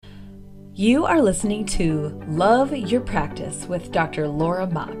You are listening to Love Your Practice with Dr. Laura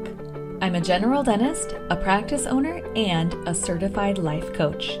Mock. I'm a general dentist, a practice owner, and a certified life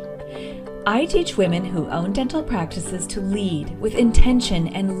coach. I teach women who own dental practices to lead with intention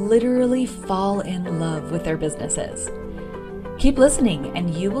and literally fall in love with their businesses. Keep listening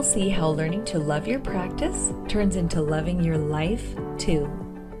and you will see how learning to love your practice turns into loving your life too.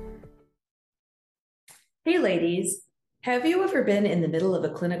 Hey ladies, have you ever been in the middle of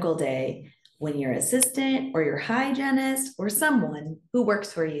a clinical day when your assistant or your hygienist or someone who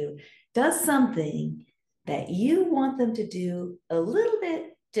works for you does something that you want them to do a little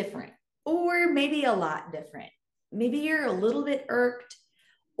bit different, or maybe a lot different? Maybe you're a little bit irked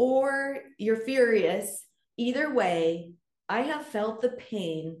or you're furious. Either way, I have felt the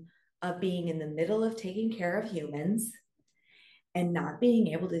pain of being in the middle of taking care of humans and not being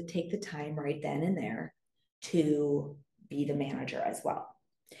able to take the time right then and there to be the manager as well.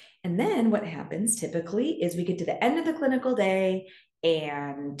 And then what happens typically is we get to the end of the clinical day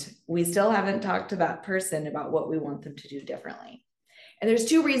and we still haven't talked to that person about what we want them to do differently. And there's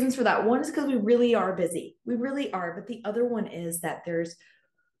two reasons for that. One is because we really are busy. We really are. But the other one is that there's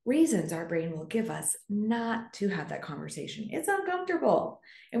reasons our brain will give us not to have that conversation. It's uncomfortable.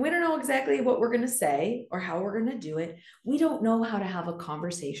 And we don't know exactly what we're going to say or how we're going to do it. We don't know how to have a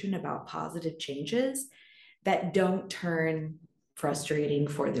conversation about positive changes that don't turn frustrating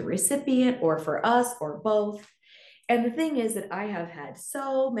for the recipient or for us or both. And the thing is that I have had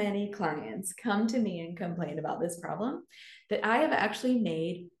so many clients come to me and complain about this problem that I have actually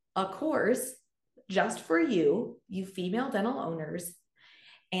made a course just for you, you female dental owners,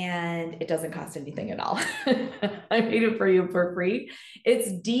 and it doesn't cost anything at all. I made it for you for free.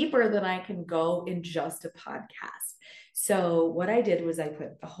 It's deeper than I can go in just a podcast. So what I did was I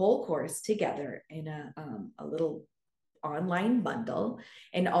put the whole course together in a little online bundle,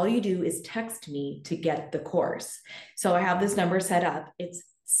 and all you do is text me to get the course. So I have this number set up. It's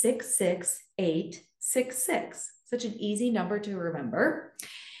 66866. Such an easy number to remember.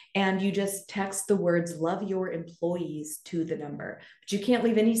 And you just text the words "love your employees" to the number, but you can't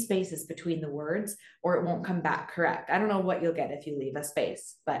leave any spaces between the words or it won't come back correct. I don't know what you'll get if you leave a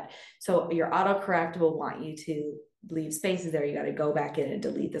space, but so your autocorrect will want you to leave spaces there. You got to go back in and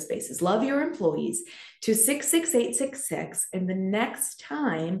delete the spaces. Love your employees to 66866. And the next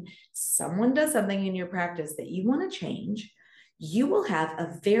time someone does something in your practice that you want to change, you will have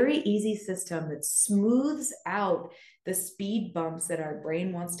a very easy system that smooths out the speed bumps that our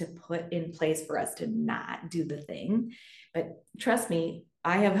brain wants to put in place for us to not do the thing. But trust me,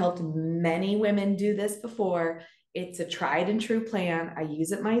 I have helped many women do this before. It's a tried and true plan. I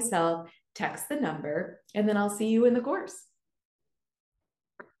use it myself. Text the number, and then I'll see you in the course.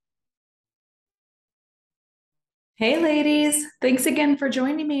 Hey, ladies. Thanks again for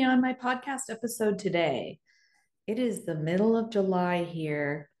joining me on my podcast episode today. It is the middle of July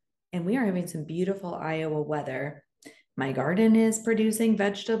here, and we are having some beautiful Iowa weather. My garden is producing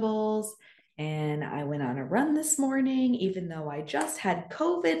vegetables, and I went on a run this morning, even though I just had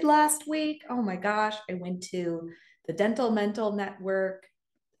COVID last week. Oh my gosh, I went to the Dental Mental Network.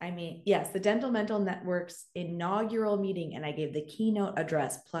 Yes, the Dental Mental Network's inaugural meeting, and I gave the keynote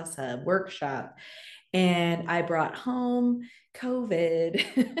address plus a workshop. And I brought home COVID.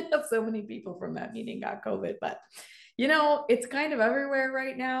 So many people from that meeting got COVID, but it's kind of everywhere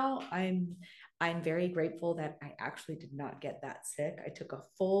right now. I'm very grateful that I actually did not get that sick. I took a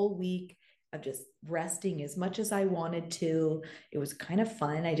full week of just resting as much as I wanted to. It was kind of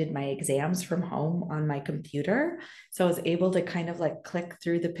fun. I did my exams from home on my computer. So I was able to kind of like click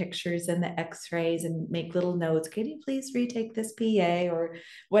through the pictures and the x-rays and make little notes. Can you please retake this PA or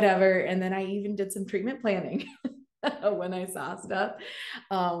whatever? And then I even did some treatment planning when I saw stuff,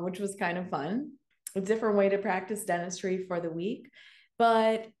 which was kind of fun. A different way to practice dentistry for the week.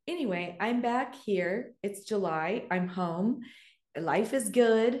 But anyway, I'm back here. It's July. I'm home. Life is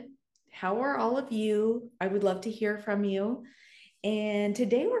good. How are all of you? I would love to hear from you. And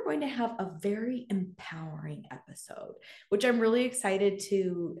today we're going to have a very empowering episode, which I'm really excited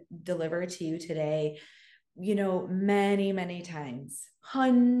to deliver to you today. Many, many times,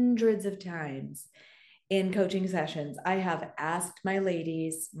 hundreds of times in coaching sessions, I have asked my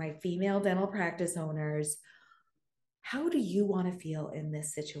ladies, my female dental practice owners, how do you want to feel in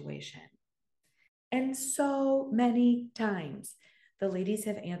this situation? And so many times the ladies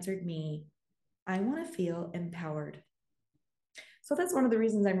have answered me, I want to feel empowered. So that's one of the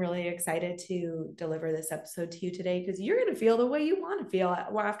reasons I'm really excited to deliver this episode to you today, because you're going to feel the way you want to feel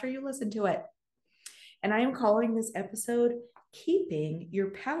after you listen to it. And I am calling this episode Keeping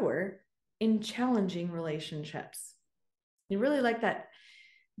Your Power in Challenging Relationships. You really like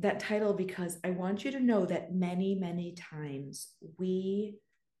that title because I want you to know that many, many times we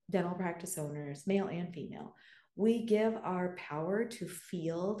dental practice owners, male and female, we give our power to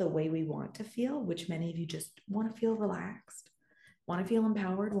feel the way we want to feel, which many of you just want to feel relaxed, want to feel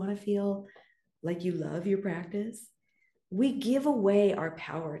empowered, want to feel like you love your practice. We give away our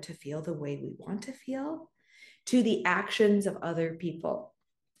power to feel the way we want to feel to the actions of other people.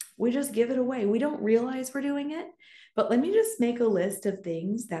 We just give it away. We don't realize we're doing it. But let me just make a list of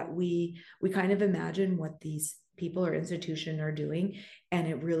things that we kind of imagine what these people or institution are doing, and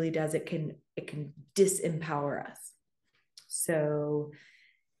it really does, it can disempower us. So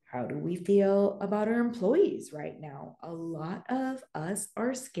how do we feel about our employees right now? A lot of us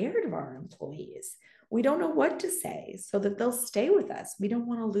are scared of our employees. We don't know what to say so that they'll stay with us. We don't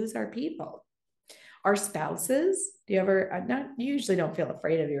want to lose our people. Our spouses, do you ever, not, you usually don't feel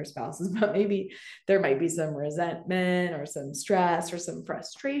afraid of your spouses, but maybe there might be some resentment or some stress or some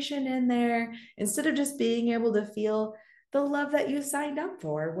frustration in there, instead of just being able to feel the love that you signed up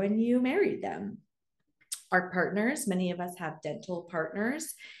for when you married them. Our partners, many of us have dental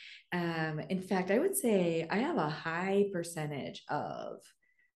partners. In fact, I would say I have a high percentage of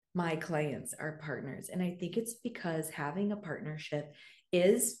my clients are partners. And I think it's because having a partnership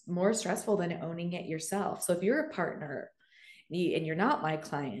is more stressful than owning it yourself. So if you're a partner and you're not my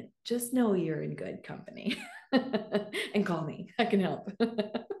client, just know you're in good company and call me. I can help.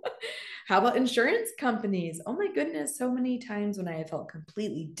 How about insurance companies? Oh my goodness, so many times when I have felt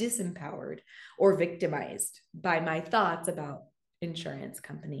completely disempowered or victimized by my thoughts about insurance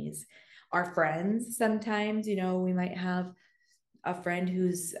companies. Our friends, sometimes, we might have a friend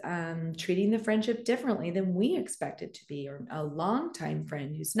who's treating the friendship differently than we expect it to be, or a longtime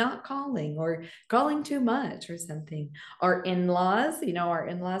friend who's not calling or calling too much or something. Our in-laws, our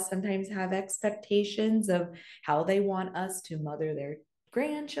in-laws sometimes have expectations of how they want us to mother their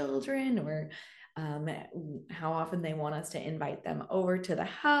grandchildren, or how often they want us to invite them over to the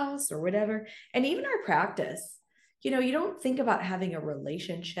house or whatever. And even our practice, you don't think about having a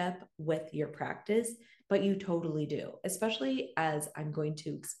relationship with your practice, but you totally do, especially as I'm going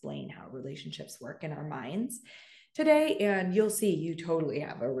to explain how relationships work in our minds today. And you'll see you totally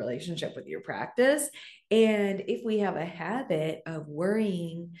have a relationship with your practice. And if we have a habit of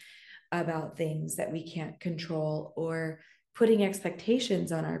worrying about things that we can't control, or putting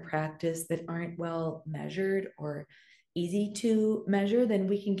expectations on our practice that aren't well measured or easy to measure, then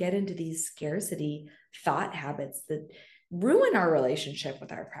we can get into these scarcity thought habits that ruin our relationship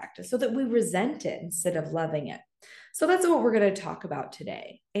with our practice, so that we resent it instead of loving it. So that's what we're going to talk about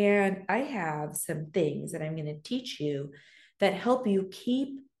today. And I have some things that I'm going to teach you that help you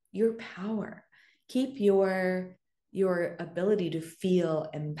keep your power, keep your ability to feel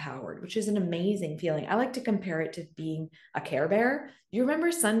empowered, which is an amazing feeling. I like to compare it to being a Care Bear. You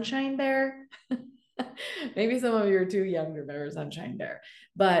remember Sunshine Bear? Maybe some of you are too young to remember Sunshine Bear,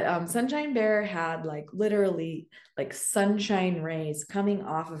 but Sunshine Bear had literally sunshine rays coming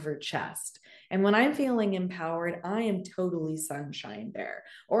off of her chest. And when I'm feeling empowered, I am totally Sunshine Bear,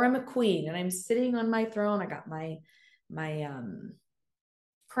 or I'm a queen and I'm sitting on my throne. I got my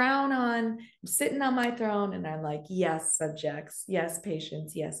crown on, I'm sitting on my throne, and I'm like, yes, subjects, yes,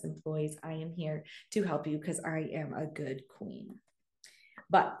 patients, yes, employees, I am here to help you because I am a good queen.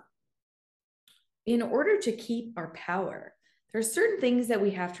 But in order to keep our power, there's certain things that we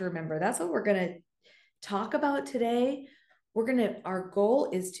have to remember. That's what we're going to talk about today. Our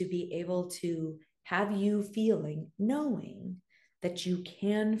goal is to be able to have you knowing that you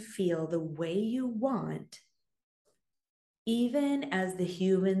can feel the way you want, even as the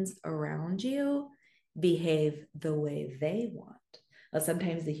humans around you behave the way they want. Now,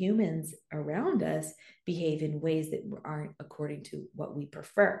 sometimes the humans around us behave in ways that aren't according to what we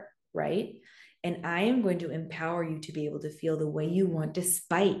prefer, right? And I am going to empower you to be able to feel the way you want,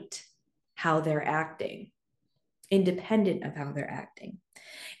 despite how they're acting, independent of how they're acting.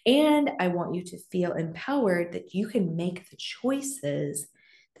 And I want you to feel empowered that you can make the choices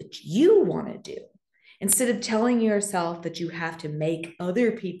that you want to do, instead of telling yourself that you have to make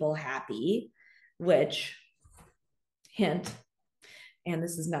other people happy, which, hint, and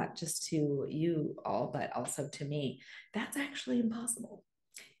this is not just to you all, but also to me, that's actually impossible.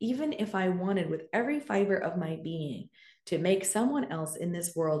 Even if I wanted with every fiber of my being to make someone else in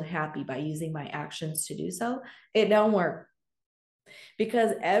this world happy by using my actions to do so, it don't work.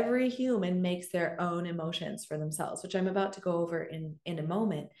 Because every human makes their own emotions for themselves, which I'm about to go over in a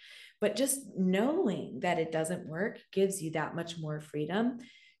moment. But just knowing that it doesn't work gives you that much more freedom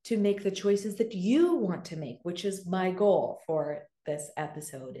to make the choices that you want to make, which is my goal for this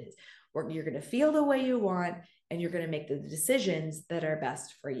episode. Is you're going to feel the way you want, and you're going to make the decisions that are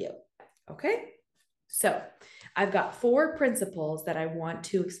best for you. Okay? So I've got 4 principles that I want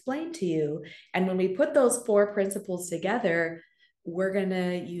to explain to you. And when we put those 4 principles together, we're going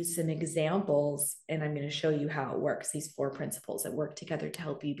to use some examples and I'm going to show you how it works. These 4 principles that work together to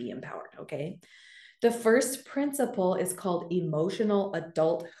help you be empowered. Okay. The first principle is called emotional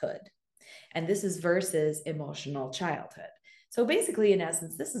adulthood. And this is versus emotional childhood. So basically, in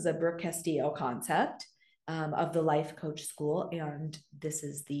essence, this is a Brooke Castillo concept of the Life Coach School. And this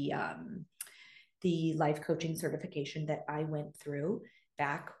is the life coaching certification that I went through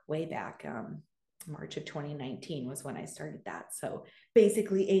way back. March of 2019 was when I started that. So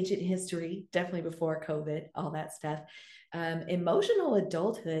basically ancient history, definitely before COVID, all that stuff. Emotional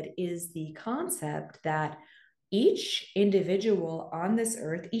adulthood is the concept that each individual on this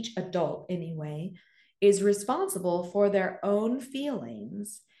earth, each adult anyway, is responsible for their own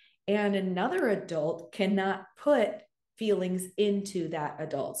feelings, and another adult cannot put feelings into that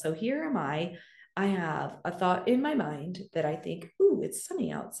adult. So here am I have a thought in my mind that I think, ooh, it's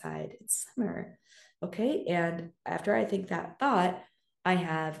sunny outside, it's summer. Okay. And after I think that thought, I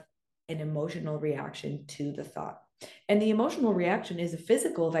have an emotional reaction to the thought. And the emotional reaction is a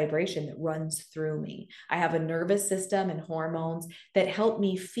physical vibration that runs through me. I have a nervous system and hormones that help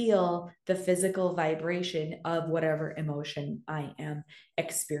me feel the physical vibration of whatever emotion I am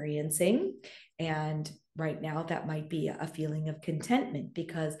experiencing. And right now, that might be a feeling of contentment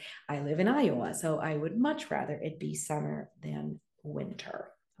because I live in Iowa. So I would much rather it be summer than winter.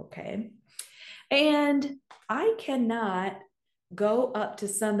 Okay. And I cannot go up to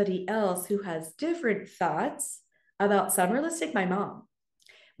somebody else who has different thoughts about summer. Let's take my mom.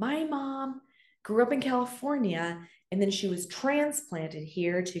 My mom grew up in California, and then she was transplanted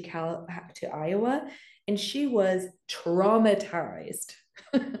here to Iowa, and she was traumatized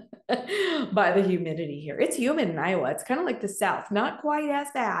by the humidity here. It's humid in Iowa. It's kind of like the South, not quite as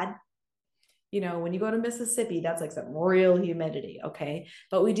bad. You know, when you go to Mississippi, that's like some real humidity, okay?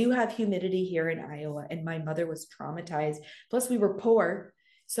 But we do have humidity here in Iowa, and my mother was traumatized. Plus, we were poor.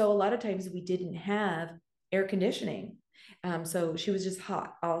 So a lot of times we didn't have air conditioning. So she was just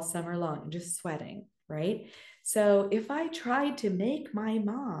hot all summer long, just sweating, right? So if I tried to make my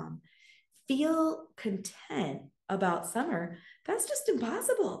mom feel content about summer, that's just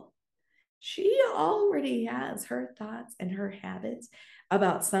impossible. She already has her thoughts and her habits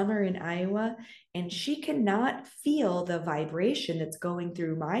about summer in Iowa, and she cannot feel the vibration that's going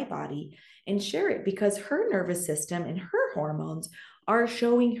through my body and share it because her nervous system and her hormones are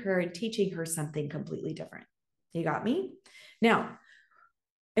showing her and teaching her something completely different. You got me? Now,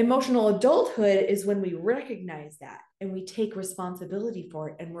 emotional adulthood is when we recognize that and we take responsibility for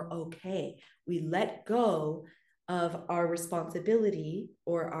it and we're okay. We let go of our responsibility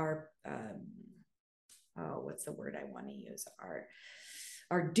or our what's the word I want to use?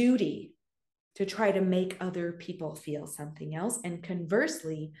 Our duty to try to make other people feel something else. And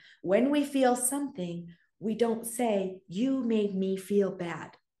conversely, when we feel something, we don't say, you made me feel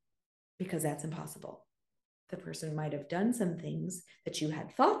bad, because that's impossible. The person might have done some things that you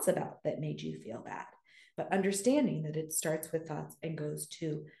had thoughts about that made you feel bad. But understanding that it starts with thoughts and goes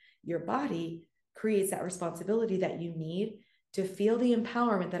to your body creates that responsibility that you need to feel the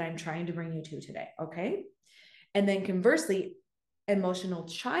empowerment that I'm trying to bring you to today. Okay. And then conversely, emotional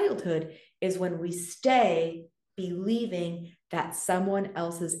childhood is when we stay believing that someone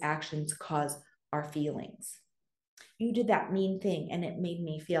else's actions cause our feelings. You did that mean thing and it made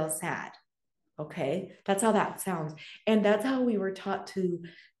me feel sad. Okay. That's how that sounds. And that's how we were taught to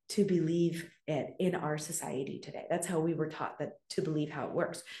believe it in our society today. That's how we were taught that to believe how it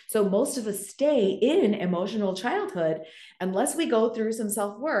works. So most of us stay in emotional childhood unless we go through some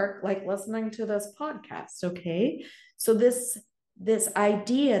self-work, like listening to this podcast. Okay. So this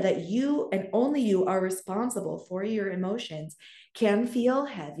idea that you and only you are responsible for your emotions can feel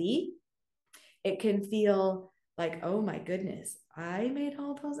heavy. It can feel like, oh my goodness, I made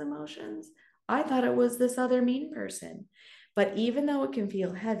all those emotions. I thought it was this other mean person. But even though it can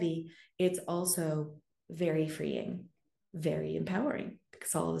feel heavy, it's also very freeing, very empowering,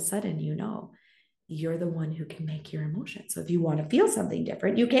 because all of a sudden, you know, you're the one who can make your emotions. So if you want to feel something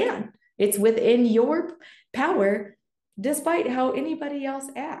different, you can. It's within your power, despite how anybody else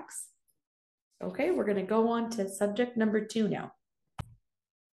acts. Okay, we're going to go on to subject number 2 now.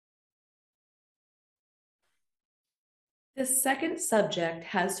 The second subject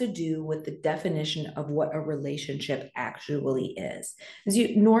has to do with the definition of what a relationship actually is. As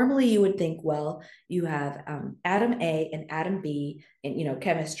normally you would think, well, you have atom A and atom B in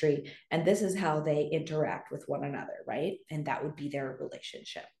chemistry, and this is how they interact with one another, right? And that would be their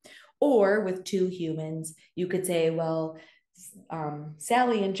relationship. Or with two humans, you could say, well,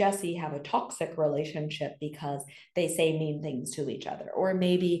 Sally and Jesse have a toxic relationship because they say mean things to each other. Or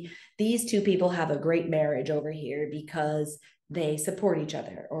maybe these two people have a great marriage over here because they support each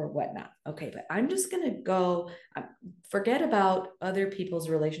other or whatnot. Okay, but I'm just going to go, forget about other people's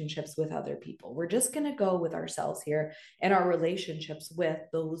relationships with other people. We're just going to go with ourselves here and our relationships with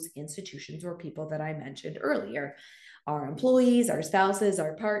those institutions or people that I mentioned earlier, our employees, our spouses,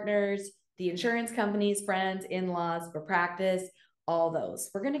 our partners, the insurance companies, friends, in-laws, for practice, all those.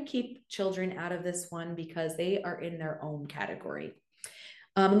 We're going to keep children out of this one because they are in their own category.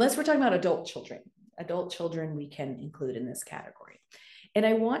 Unless we're talking about adult children. Adult children we can include in this category. And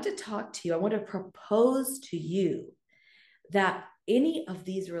I want to talk to you, I want to propose to you that any of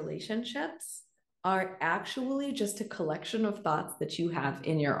these relationships are actually just a collection of thoughts that you have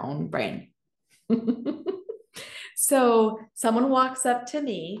in your own brain. So someone walks up to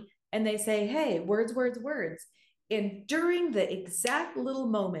me and they say, hey, words, words, words. And during the exact little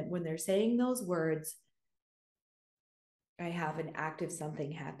moment when they're saying those words, I have an active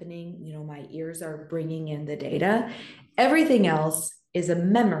something happening. You know, my ears are bringing in the data. Everything else is a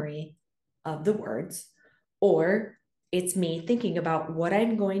memory of the words, or it's me thinking about what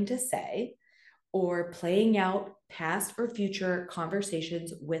I'm going to say or playing out past or future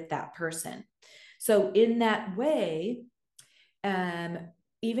conversations with that person. So in that way,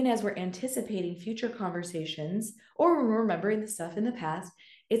 even as we're anticipating future conversations or remembering the stuff in the past,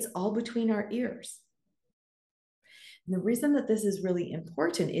 it's all between our ears. And the reason that this is really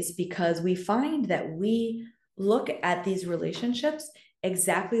important is because we find that we look at these relationships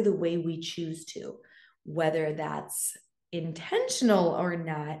exactly the way we choose to. Whether that's intentional or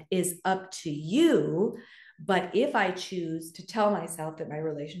not is up to you. But if I choose to tell myself that my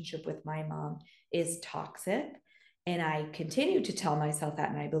relationship with my mom is toxic, and I continue to tell myself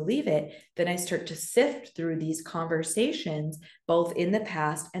that and I believe it, then I start to sift through these conversations, both in the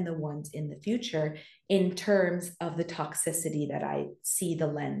past and the ones in the future, in terms of the toxicity that I see the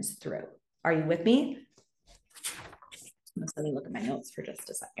lens through. Are you with me? Let's let me look at my notes for just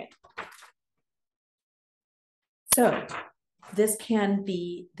a second. So this can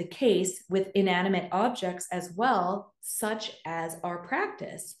be the case with inanimate objects as well, such as our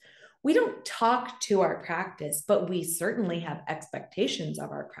practice. We don't talk to our practice, but we certainly have expectations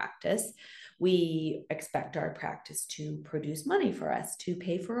of our practice. We expect our practice to produce money for us, to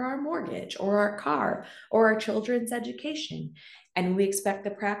pay for our mortgage or our car or our children's education. And we expect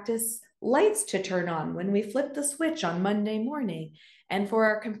the practice lights to turn on when we flip the switch on Monday morning, and for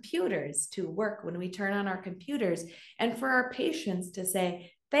our computers to work when we turn on our computers, and for our patients to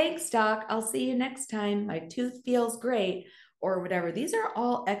say, thanks, doc, I'll see you next time. My tooth feels great, or whatever. These are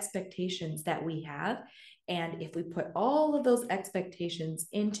all expectations that we have. And if we put all of those expectations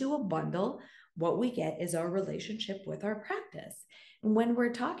into a bundle, what we get is our relationship with our practice. And when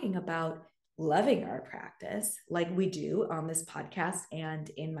we're talking about loving our practice, like we do on this podcast and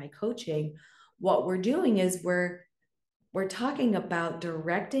in my coaching, what we're doing is we're talking about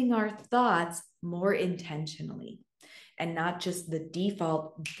directing our thoughts more intentionally, and not just the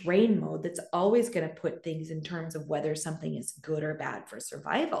default brain mode that's always going to put things in terms of whether something is good or bad for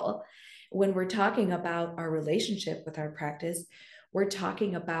survival. When we're talking about our relationship with our practice, we're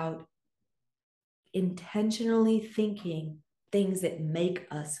talking about intentionally thinking things that make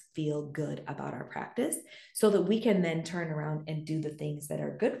us feel good about our practice, so that we can then turn around and do the things that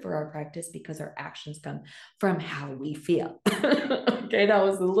are good for our practice, because our actions come from how we feel. Okay, that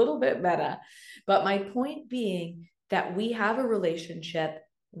was a little bit meta, but my point being that we have a relationship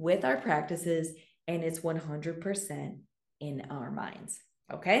with our practices, and it's 100% in our minds.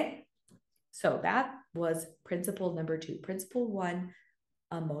 Okay, so that was principle number 2. Principle 1,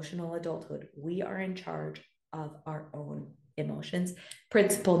 emotional adulthood. We are in charge of our own emotions.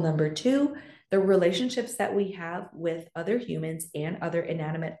 Principle number 2, the relationships that we have with other humans and other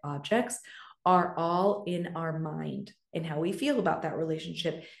inanimate objects are all in our mind, and how we feel about that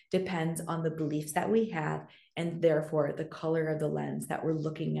relationship depends on the beliefs that we have, and therefore the color of the lens that we're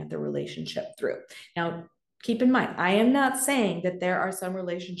looking at the relationship through. Now, keep in mind, I am not saying that there are some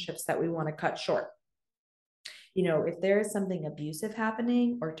relationships that we want to cut short. You know, if there is something abusive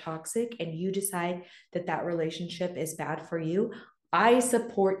happening or toxic and you decide that that relationship is bad for you, I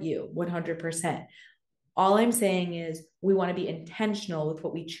support you 100%. All I'm saying is we want to be intentional with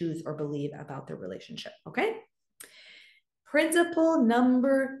what we choose or believe about the relationship. Okay. Principle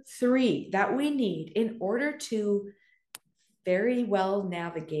number 3 that we need in order to very well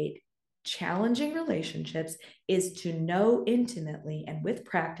navigate challenging relationships is to know intimately and with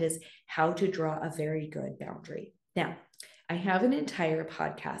practice how to draw a very good boundary. Now, I have an entire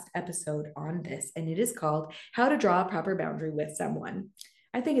podcast episode on this, and it is called How to Draw a Proper Boundary with Someone.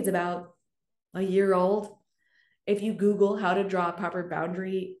 I think it's about a year old. If you Google how to draw a proper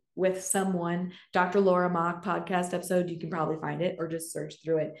boundary with someone, Dr. Laura Mock podcast episode, you can probably find it, or just search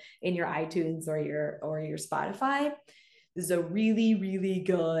through it in your iTunes or your Spotify. This is a really, really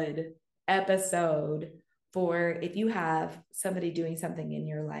good episode for if you have somebody doing something in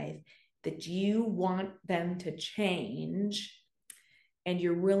your life that you want them to change and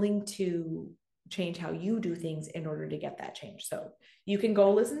you're willing to change how you do things in order to get that change. So you can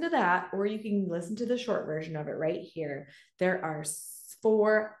go listen to that, or you can listen to the short version of it right here. There are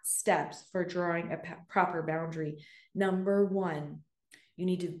 4 steps for drawing a proper boundary. Number 1, you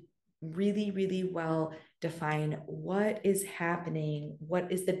need to really, really well define what is happening,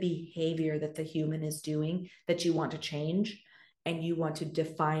 what is the behavior that the human is doing that you want to change, and you want to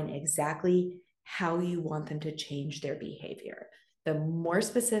define exactly how you want them to change their behavior. The more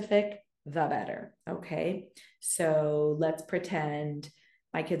specific, the better. Okay. So let's pretend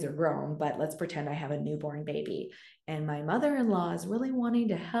my kids are grown, but let's pretend I have a newborn baby and my mother-in-law is really wanting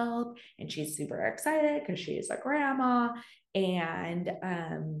to help. And she's super excited because she's a grandma, and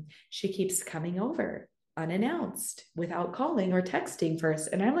she keeps coming over unannounced without calling or texting first.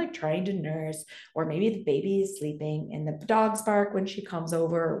 And I'm like trying to nurse, or maybe the baby is sleeping and the dogs bark when she comes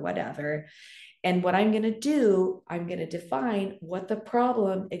over or whatever. And what I'm going to do, I'm going to define what the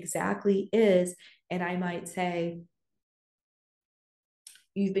problem exactly is. And I might say,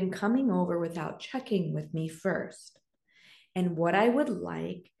 you've been coming over without checking with me first. And what I would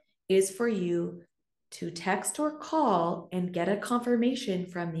like is for you to text or call and get a confirmation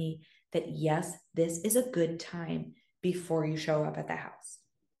from me that, yes, this is a good time before you show up at the house.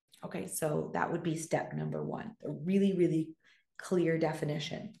 Okay, so that would be step number 1, a really, really clear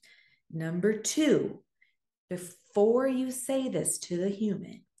definition. Number 2, before you say this to the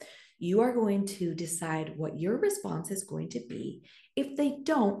human, you are going to decide what your response is going to be if they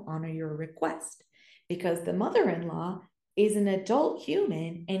don't honor your request. Because the mother-in-law is an adult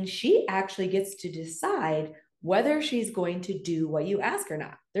human and she actually gets to decide whether she's going to do what you ask or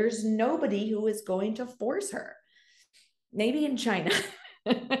not. There's nobody who is going to force her. Maybe in China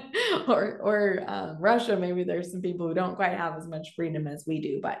or Russia, maybe there's some people who don't quite have as much freedom as we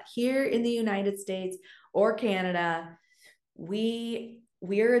do. But here in the United States or Canada,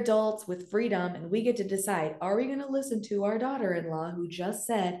 we're adults with freedom, and we get to decide, are we going to listen to our daughter-in-law who just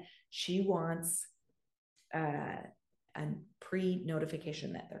said she wants a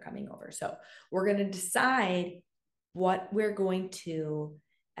pre-notification that they're coming over? So we're going to decide what we're going to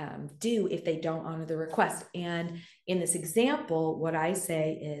do if they don't honor the request. And in this example, what I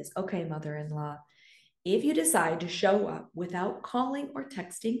say is, okay, mother-in-law, if you decide to show up without calling or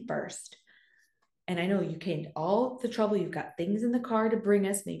texting first, and I know you came to all the trouble, you've got things in the car to bring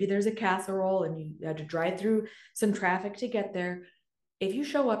us, maybe there's a casserole and you had to drive through some traffic to get there. If you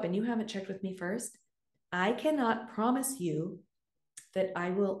show up and you haven't checked with me first, I cannot promise you that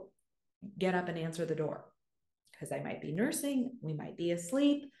I will get up and answer the door, because I might be nursing, we might be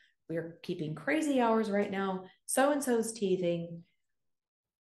asleep, we're keeping crazy hours right now, so-and-so's teething.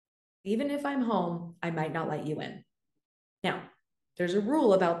 Even if I'm home, I might not let you in. Now, there's a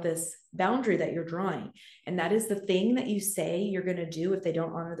rule about this boundary that you're drawing, and that is the thing that you say you're going to do if they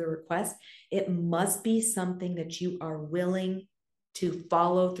don't honor the request. It must be something that you are willing to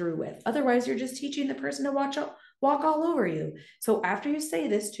follow through with. Otherwise, you're just teaching the person to walk all over you. So after you say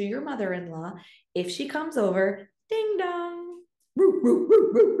this to your mother-in-law, if she comes over, ding dong, roo, roo,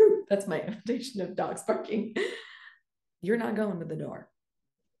 roo, roo, roo. That's my imitation of dogs barking. You're not going to the door.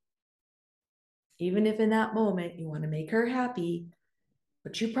 Even if in that moment you want to make her happy,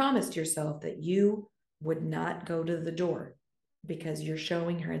 but you promised yourself that you would not go to the door because you're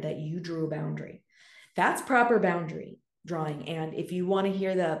showing her that you drew a boundary. That's proper boundary drawing. And if you want to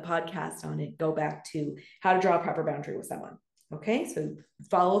hear the podcast on it, go back to how to draw a proper boundary with someone. Okay, so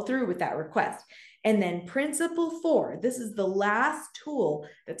follow through with that request. And then principle 4, this is the last tool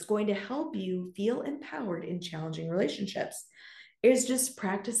that's going to help you feel empowered in challenging relationships, is just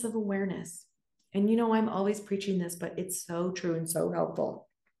practice of awareness. And you know, I'm always preaching this, but it's so true and so helpful.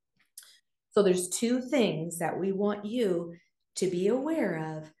 So there's 2 things that we want you to be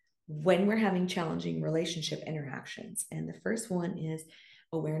aware of when we're having challenging relationship interactions. And the first one is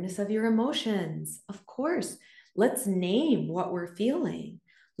awareness of your emotions. Of course, let's name what we're feeling.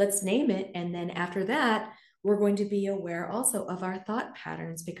 Let's name it. And then after that, we're going to be aware also of our thought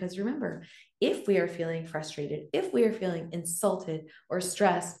patterns, because remember, if we are feeling frustrated, if we are feeling insulted or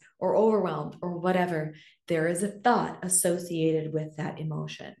stressed or overwhelmed or whatever, there is a thought associated with that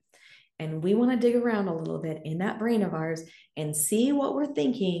emotion. And we want to dig around a little bit in that brain of ours and see what we're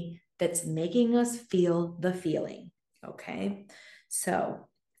thinking that's making us feel the feeling. Okay. So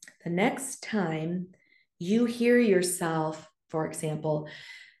the next time you hear yourself, for example,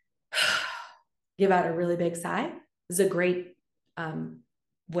 give out a really big sigh, is a great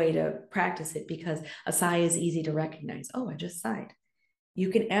way to practice it, because a sigh is easy to recognize. Oh, I just sighed. You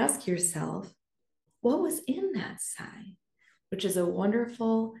can ask yourself, what was in that sigh? Which is a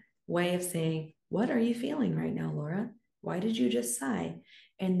wonderful way of saying, what are you feeling right now, Laura? Why did you just sigh?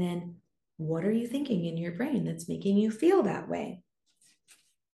 And then, what are you thinking in your brain that's making you feel that way?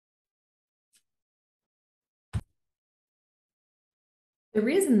 The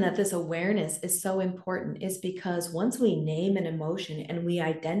reason that this awareness is so important is because once we name an emotion and we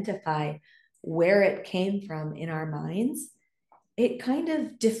identify where it came from in our minds, it kind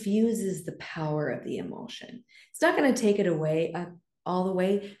of diffuses the power of the emotion. It's not going to take it away all the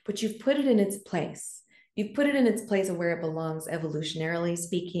way, but you've put it in its place. You've put it in its place of where it belongs, evolutionarily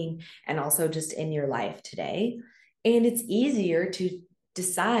speaking, and also just in your life today. And it's easier to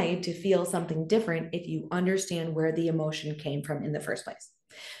decide to feel something different if you understand where the emotion came from in the first place.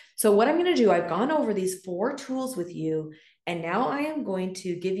 So, what I'm going to do, I've gone over these 4 tools with you, and now I am going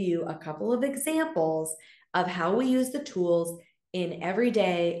to give you a couple of examples of how we use the tools in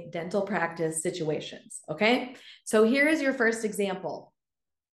everyday dental practice situations. Okay. So, here is your first example.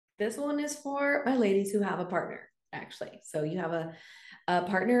 This one is for my ladies who have a partner, actually. So, you have a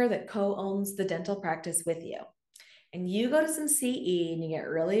partner that co owns the dental practice with you, and you go to some CE and you get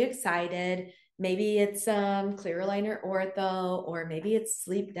really excited. Maybe it's clear aligner ortho, or maybe it's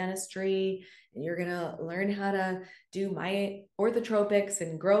sleep dentistry, and you're gonna learn how to do my orthotropics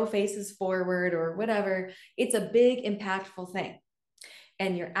and grow faces forward or whatever. It's a big, impactful thing.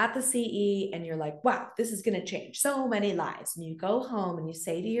 And you're at the CE and you're like, wow, this is gonna change so many lives. And you go home and you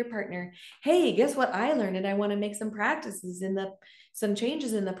say to your partner, hey, guess what I learned? And I want to make some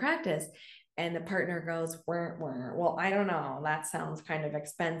changes in the practice. And the partner goes, well, I don't know. That sounds kind of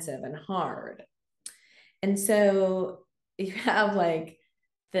expensive and hard. And so you have like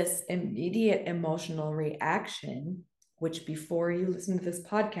this immediate emotional reaction, which before you listen to this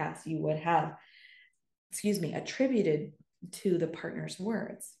podcast, you would have, attributed to the partner's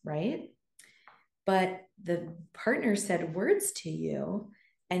words, right? But the partner said words to you,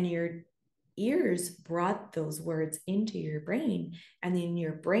 and your ears brought those words into your brain, and then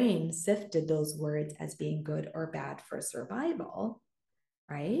your brain sifted those words as being good or bad for survival,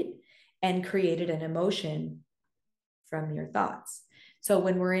 right? And created an emotion from your thoughts. So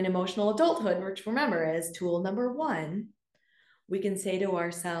when we're in emotional adulthood, which remember is tool number 1, we can say to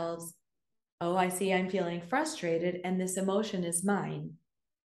ourselves, oh, I see I'm feeling frustrated, and this emotion is mine.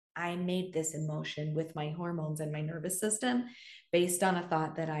 I made this emotion with my hormones and my nervous system based on a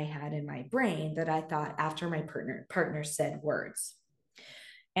thought that I had in my brain that I thought after my partner said words.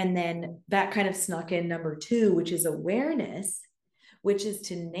 And then that kind of snuck in number 2, which is awareness, which is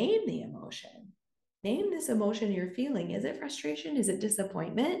to name the emotion. Name this emotion you're feeling. Is it frustration? Is it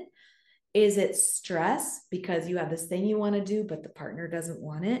disappointment? Is it stress because you have this thing you want to do, but the partner doesn't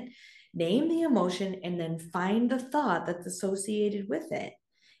want it? Name the emotion and then find the thought that's associated with it.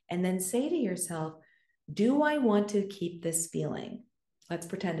 And then say to yourself, do I want to keep this feeling? Let's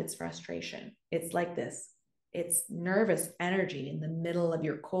pretend it's frustration. It's like this. It's nervous energy in the middle of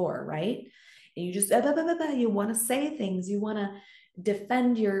your core, right? And you just, you want to say things. You want to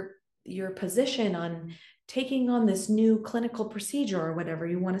defend your position on taking on this new clinical procedure or whatever.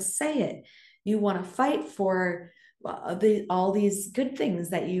 You want to say it. You want to fight for all these good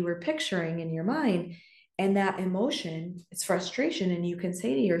things that you were picturing in your mind. And that emotion, it's frustration. And you can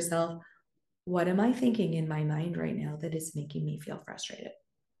say to yourself, what am I thinking in my mind right now that is making me feel frustrated?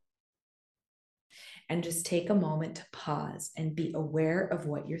 And just take a moment to pause and be aware of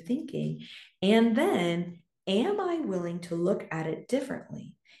what you're thinking. And then, am I willing to look at it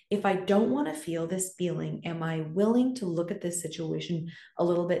differently? If I don't want to feel this feeling, am I willing to look at this situation a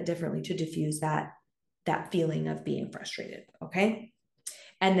little bit differently to diffuse that feeling of being frustrated? Okay.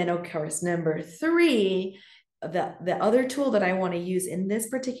 And then, of course, number 3, the other tool that I want to use in this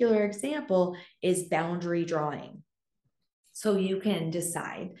particular example is boundary drawing. So you can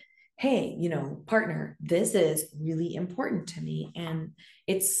decide, hey, partner, this is really important to me. And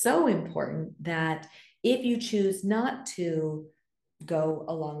it's so important that if you choose not to go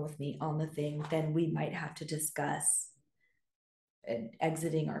along with me on the thing, then we might have to discuss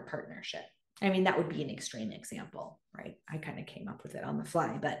exiting our partnership. I mean, that would be an extreme example, right? I kind of came up with it on the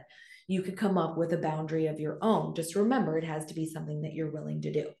fly, but you could come up with a boundary of your own. Just remember, it has to be something that you're willing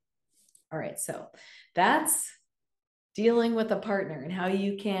to do. All right. So that's dealing with a partner and how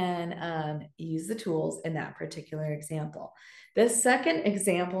you can use the tools in that particular example. The second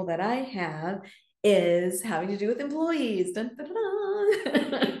example that I have is having to do with employees. Dun, dun,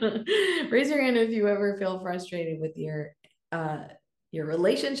 dun. Raise your hand if you ever feel frustrated with your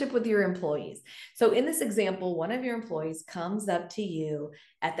relationship with your employees. So in this example, one of your employees comes up to you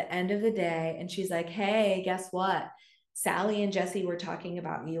at the end of the day and she's like, hey, guess what? Sally and Jesse were talking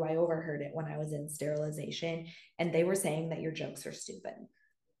about you. I overheard it when I was in sterilization, and they were saying that your jokes are stupid,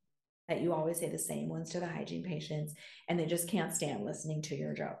 that you always say the same ones to the hygiene patients, and they just can't stand listening to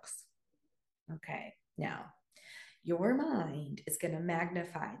your jokes. Okay, now your mind is going to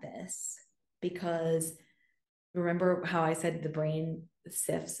magnify this because remember how I said the brain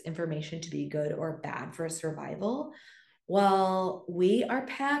sifts information to be good or bad for survival? Well, we are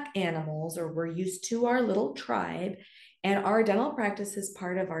pack animals, or we're used to our little tribe, and our dental practice is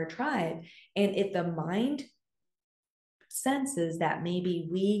part of our tribe. And if the mind senses that maybe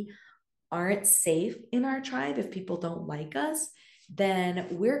we aren't safe in our tribe, if people don't like us, then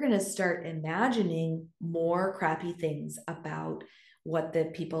we're going to start imagining more crappy things about what the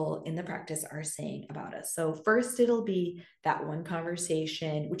people in the practice are saying about us. So first it'll be that one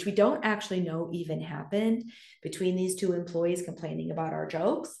conversation, which we don't actually know even happened, between these two employees complaining about our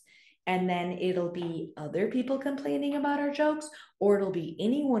jokes. And then it'll be other people complaining about our jokes, or it'll be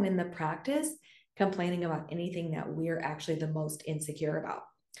anyone in the practice complaining about anything that we're actually the most insecure about.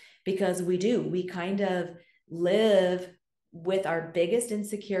 Because we kind of live with our biggest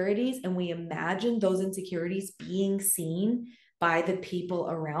insecurities, and we imagine those insecurities being seen by the people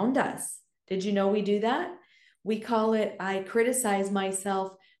around us. Did you know we do that? We call it, I criticize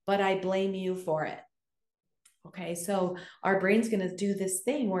myself, but I blame you for it. Okay, so our brain's going to do this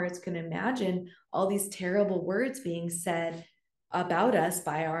thing where it's going to imagine all these terrible words being said about us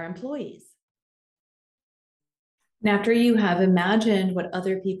by our employees. And after you have imagined what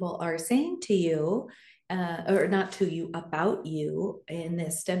other people are saying to you, or not to you, about you in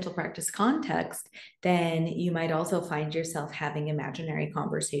this dental practice context, then you might also find yourself having imaginary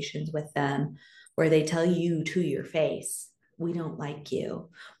conversations with them where they tell you to your face, we don't like you.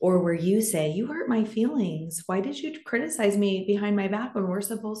 Or where you say, you hurt my feelings. Why did you criticize me behind my back when we're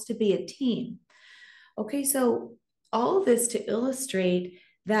supposed to be a team? Okay, so all of this to illustrate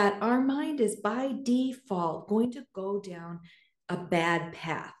that our mind is by default going to go down a bad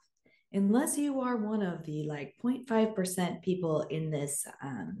path. Unless you are one of the like 0.5% people in this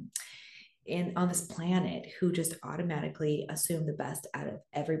on this planet who just automatically assume the best out of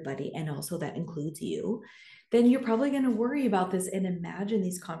everybody, and also that includes you, then you're probably going to worry about this and imagine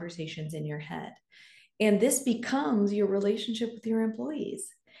these conversations in your head. And this becomes your relationship with your employees.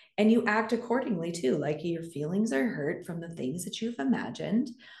 And you act accordingly too. Like your feelings are hurt from the things that you've imagined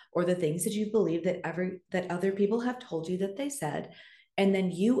or the things that you believe that other people have told you that they said. And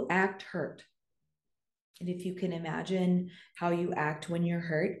then you act hurt. And if you can imagine how you act when you're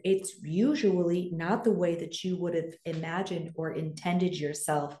hurt, it's usually not the way that you would have imagined or intended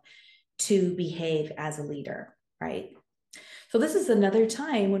yourself to behave as a leader, right? So this is another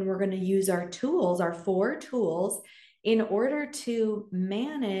time when we're going to use our tools, our 4 tools, in order to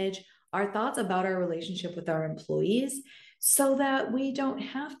manage our thoughts about our relationship with our employees so that we don't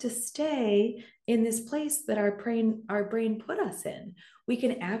have to stay in this place that our brain put us in. We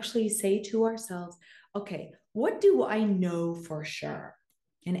can actually say to ourselves, okay, what do I know for sure?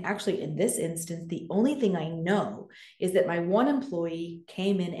 And actually, in this instance, the only thing I know is that my one employee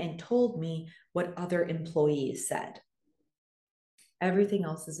came in and told me what other employees said. Everything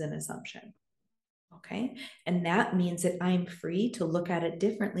else is an assumption. Okay. And that means that I'm free to look at it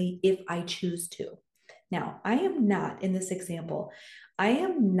differently if I choose to. Now, I am not, in this example, I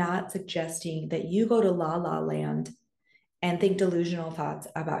am not suggesting that you go to La La Land and think delusional thoughts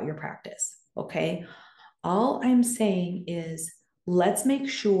about your practice. Okay. All I'm saying is let's make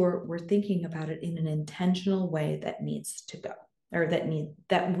sure we're thinking about it in an intentional way that needs to go, or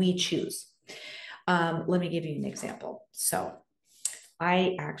that we choose. Let me give you an example. So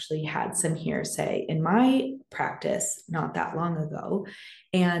I actually had some hearsay in my practice not that long ago.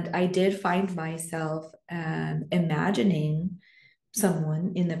 And I did find myself imagining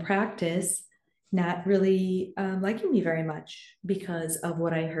someone in the practice not really liking me very much because of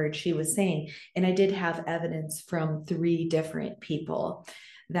what I heard she was saying. And I did have evidence from 3 different people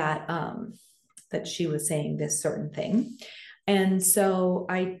that that she was saying this certain thing. And so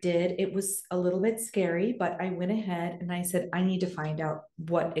it was a little bit scary, but I went ahead and I said, I need to find out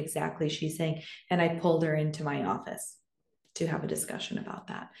what exactly she's saying. And I pulled her into my office to have a discussion about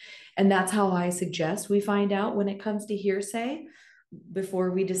that. And that's how I suggest we find out when it comes to hearsay.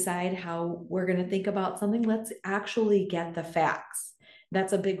 before we decide how we're going to think about something, let's actually get the facts.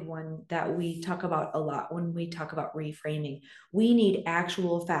 That's a big one that we talk about a lot when we talk about reframing. We need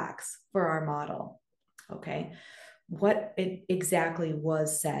actual facts for our model. Okay. What it exactly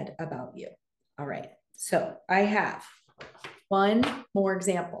was said about you. All right. So I have one more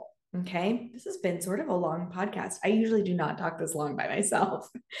example. Okay. This has been sort of a long podcast. I usually do not talk this long by myself.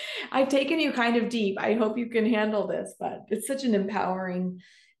 I've taken you kind of deep. I hope you can handle this, but it's such an empowering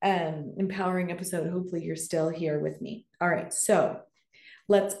episode. Hopefully you're still here with me. All right. So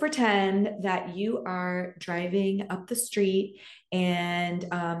let's pretend that you are driving up the street and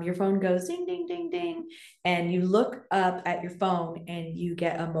your phone goes ding, ding, ding, ding. And you look up at your phone and you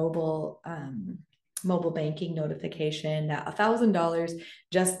get a mobile banking notification that $1,000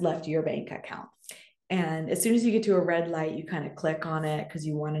 just left your bank account. And as soon as you get to a red light, you kind of click on it because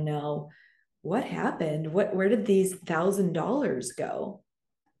you want to know what happened. Where did these $1,000 go?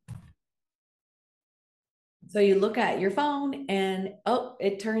 So you look at your phone and oh,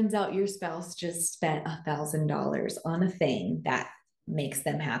 it turns out your spouse just spent $1,000 on a thing that makes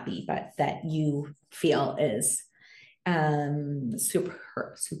them happy, but that you feel is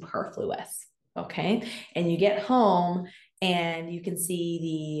superfluous. Okay. And you get home and you can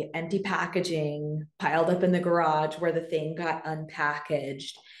see the empty packaging piled up in the garage where the thing got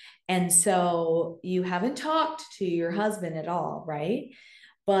unpackaged. And so you haven't talked to your husband at all, right?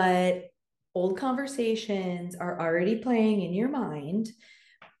 But old conversations are already playing in your mind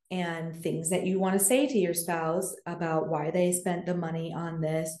and things that you want to say to your spouse about why they spent the money on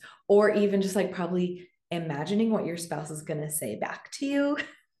this, or even just like probably imagining what your spouse is going to say back to you.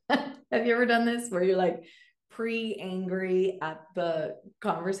 Have you ever done this where you're like pre-angry at the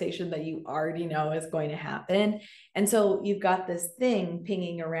conversation that you already know is going to happen? And so you've got this thing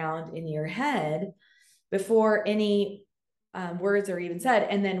pinging around in your head before any words are even said.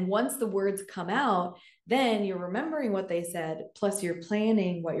 And then once the words come out, then you're remembering what they said, plus you're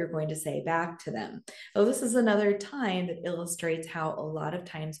planning what you're going to say back to them. So this is another time that illustrates how a lot of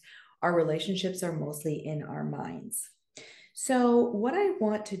times our relationships are mostly in our minds. So what I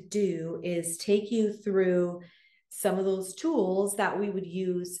want to do is take you through some of those tools that we would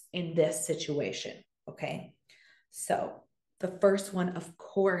use in this situation. Okay. So the first one, of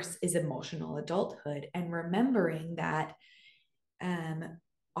course, is emotional adulthood and remembering that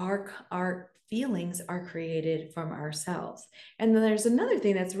our feelings are created from ourselves. And then there's another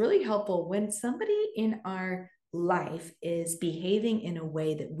thing that's really helpful when somebody in our life is behaving in a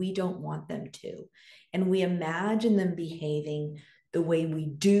way that we don't want them to, and we imagine them behaving the way we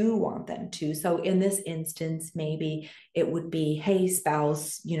do want them to. So in this instance, maybe it would be, hey,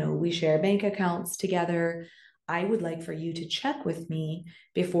 spouse, we share bank accounts together. I would like for you to check with me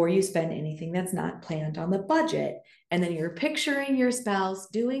before you spend anything that's not planned on the budget. And then you're picturing your spouse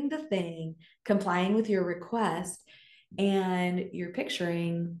doing the thing, complying with your request, and you're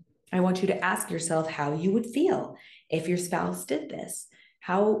picturing, I want you to ask yourself how you would feel if your spouse did this.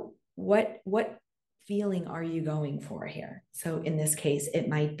 What feeling are you going for here? So in this case, it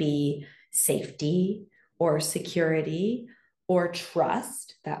might be safety or security or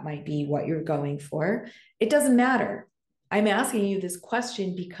trust. That might be what you're going for. It doesn't matter. I'm asking you this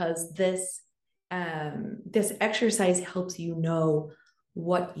question because this exercise helps you know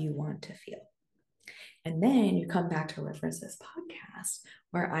what you want to feel. And then you come back to reference this podcast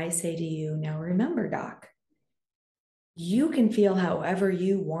where I say to you, now remember, Doc, you can feel however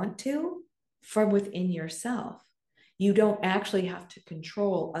you want to from within yourself. You don't actually have to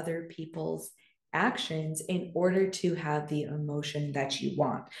control other people's actions in order to have the emotion that you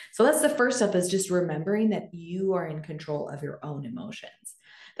want. So that's the first step, is just remembering that you are in control of your own emotions.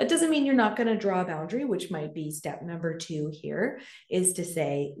 That doesn't mean you're not going to draw a boundary, which might be step number 2 here, is to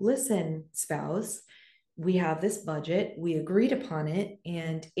say, listen, spouse, we have this budget, we agreed upon it.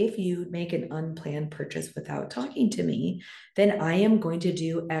 And if you make an unplanned purchase without talking to me, then I am going to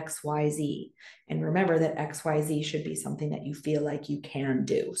do XYZ. And remember that XYZ should be something that you feel like you can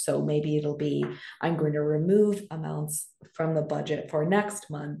do. So maybe it'll be, I'm going to remove amounts from the budget for next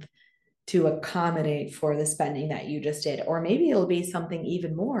month to accommodate for the spending that you just did. Or maybe it'll be something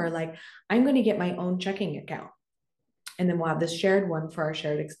even more like, I'm going to get my own checking account. And then we'll have this shared one for our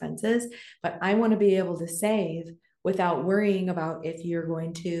shared expenses. But I want to be able to save without worrying about if you're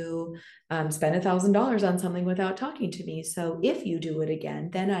going to spend $1,000 on something without talking to me. So if you do it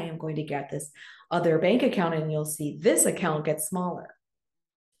again, then I am going to get this other bank account and you'll see this account get smaller.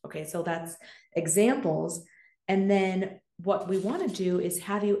 Okay, so that's examples. And then what we want to do is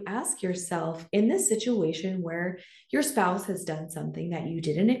have you ask yourself, in this situation where your spouse has done something that you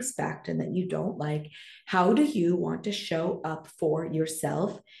didn't expect and that you don't like, how do you want to show up for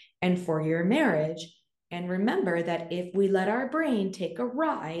yourself and for your marriage? And remember that if we let our brain take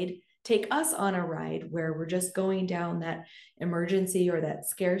us on a ride where we're just going down that emergency or that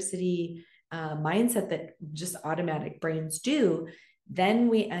scarcity mindset that just automatic brains do, then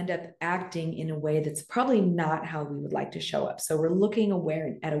we end up acting in a way that's probably not how we would like to show up. So we're looking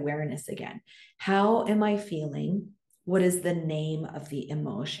at awareness again. How am I feeling? What is the name of the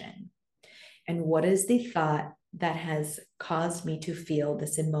emotion? And what is the thought that has caused me to feel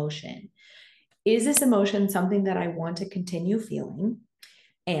this emotion? Is this emotion something that I want to continue feeling?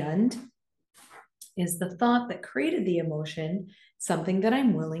 And is the thought that created the emotion something that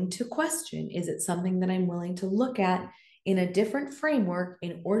I'm willing to question? Is it something that I'm willing to look at in a different framework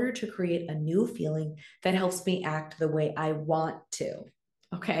in order to create a new feeling that helps me act the way I want to?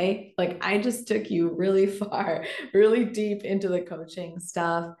 Okay. Like I just took you really far, really deep into the coaching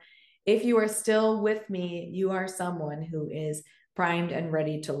stuff. If you are still with me, you are someone who is primed and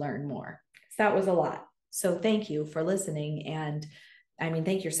ready to learn more. So that was a lot. So thank you for listening. And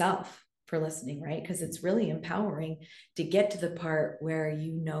thank yourself for listening, right? Because it's really empowering to get to the part where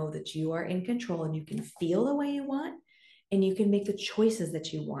you know that you are in control and you can feel the way you want and you can make the choices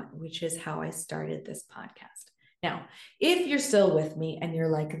that you want, which is how I started this podcast. Now, if you're still with me and you're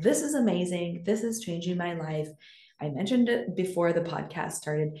like, this is amazing, this is changing my life, I mentioned it before the podcast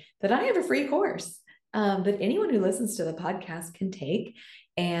started that I have a free course that anyone who listens to the podcast can take.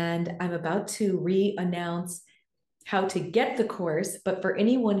 And I'm about to re-announce how to get the course, but for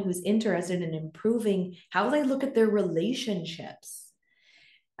anyone who's interested in improving how they look at their relationships,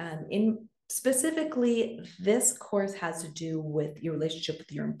 specifically, this course has to do with your relationship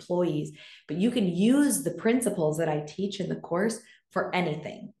with your employees, but you can use the principles that I teach in the course for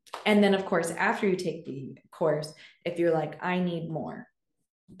anything. And then, of course, after you take the course, if you're like, I need more,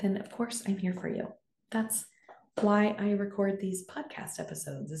 then of course I'm here for you. That's why I record these podcast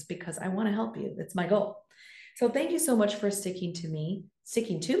episodes, is because I want to help you. That's my goal. So thank you so much for sticking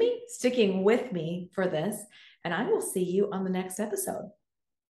with me for this. And I will see you on the next episode.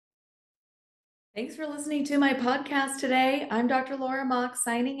 Thanks for listening to my podcast today. I'm Dr. Laura Mock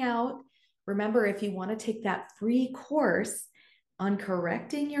signing out. Remember, if you want to take that free course on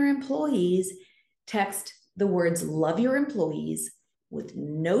correcting your employees, text the words "love your employees" with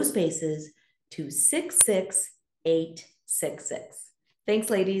no spaces to 66866. Thanks,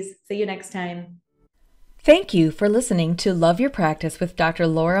 ladies. See you next time. Thank you for listening to Love Your Practice with Dr.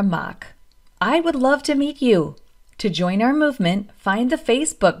 Laura Mock. I would love to meet you. To join our movement, find the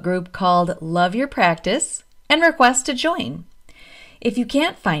Facebook group called Love Your Practice and request to join. If you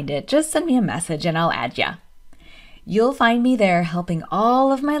can't find it, just send me a message and I'll add ya. You'll find me there helping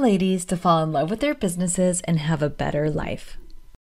all of my ladies to fall in love with their businesses and have a better life.